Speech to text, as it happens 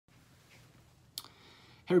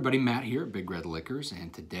Hey everybody, Matt here at Big Red Liquors,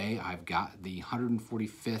 and today I've got the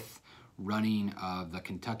 145th running of the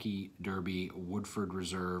Kentucky Derby Woodford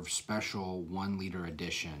Reserve Special 1 liter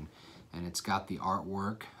edition. And it's got the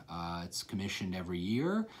artwork. It's commissioned every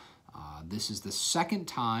year. This is the second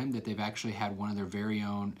time that they've actually had one of their very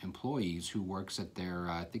own employees who works at their,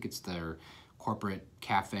 I think it's their corporate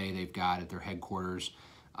cafe they've got at their headquarters.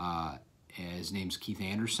 His name's Keith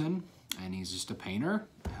Anderson, and he's just a painter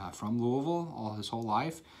from Louisville his whole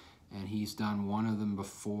life. And he's done one of them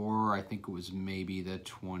before. I think it was maybe the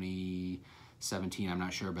 2017, I'm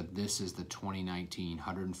not sure, but this is the 2019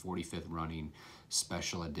 145th running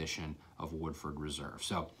special edition of Woodford Reserve.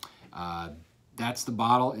 So that's the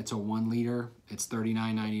bottle. It's a 1 liter. It's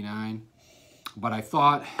 $39.99. But I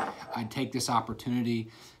thought I'd take this opportunity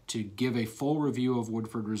to give a full review of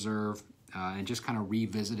Woodford Reserve and just kind of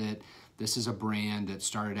revisit it. This is a brand that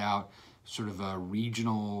started out sort of a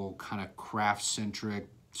regional, kind of craft-centric,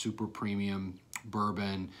 super premium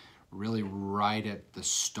bourbon, really right at the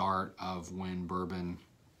start of when bourbon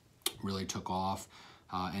really took off.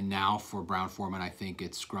 And now for Brown Forman, I think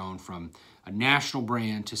it's grown from a national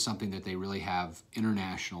brand to something that they really have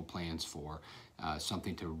international plans for,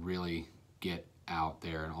 something to really get out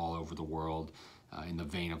there and all over the world in the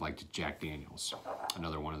vein of like Jack Daniels,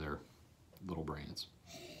 another one of their little brands.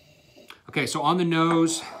 Okay, so on the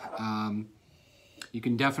nose, you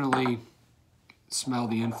can definitely smell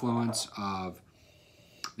the influence of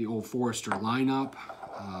the Old Forester lineup.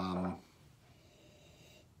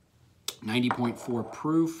 90.4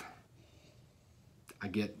 proof. I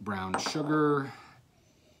get brown sugar.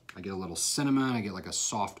 I get a little cinnamon. I get like a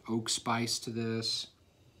soft oak spice to this.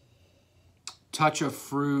 Touch of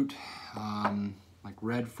fruit, like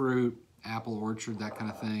red fruit, apple orchard, that kind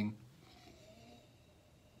of thing.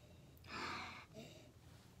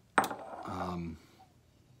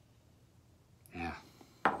 Yeah.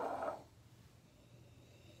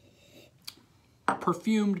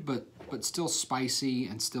 Perfumed, but still spicy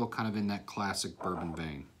and still kind of in that classic bourbon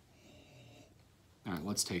vein. All right,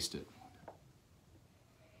 let's taste it.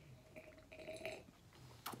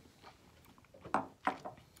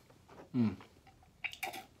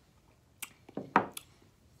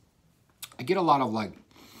 I get a lot of like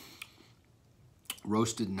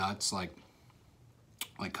roasted nuts, like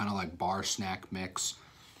kind of like bar snack mix.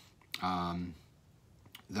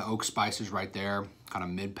 The oak spice is right there, kind of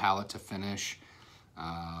mid-palate to finish.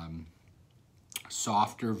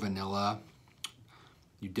 Softer vanilla.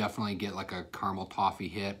 You definitely get like a caramel toffee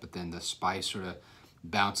hit, but then the spice sort of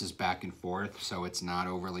bounces back and forth, so it's not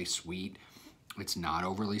overly sweet. It's not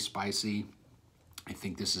overly spicy. I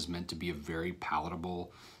think this is meant to be a very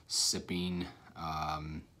palatable, sipping,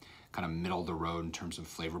 kind of middle of the road in terms of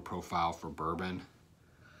flavor profile for bourbon.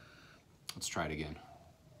 Let's try it again.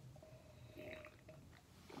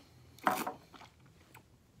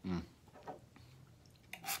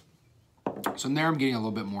 So in there I'm getting a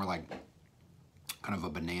little bit more like kind of a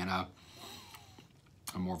banana,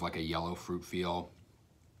 and more of like a yellow fruit feel.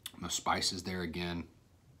 The spices there again,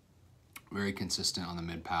 very consistent on the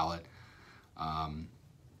mid palate.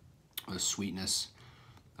 The sweetness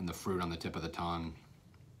and the fruit on the tip of the tongue.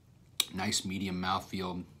 Nice medium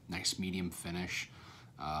mouthfeel, nice medium finish.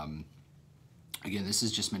 Again, this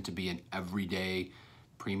is just meant to be an everyday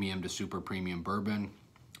premium to super premium bourbon.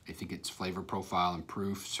 I think its flavor profile and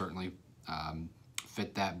proof certainly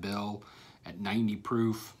fit that bill. At 90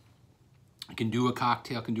 proof, I can do a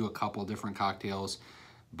cocktail, can do a couple different cocktails,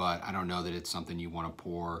 but I don't know that it's something you want to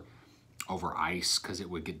pour over ice because it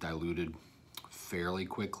would get diluted fairly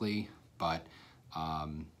quickly. But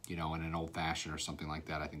you know, in an old fashioned or something like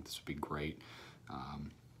that, I think this would be great.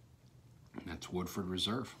 That's Woodford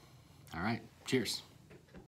Reserve. All right, cheers.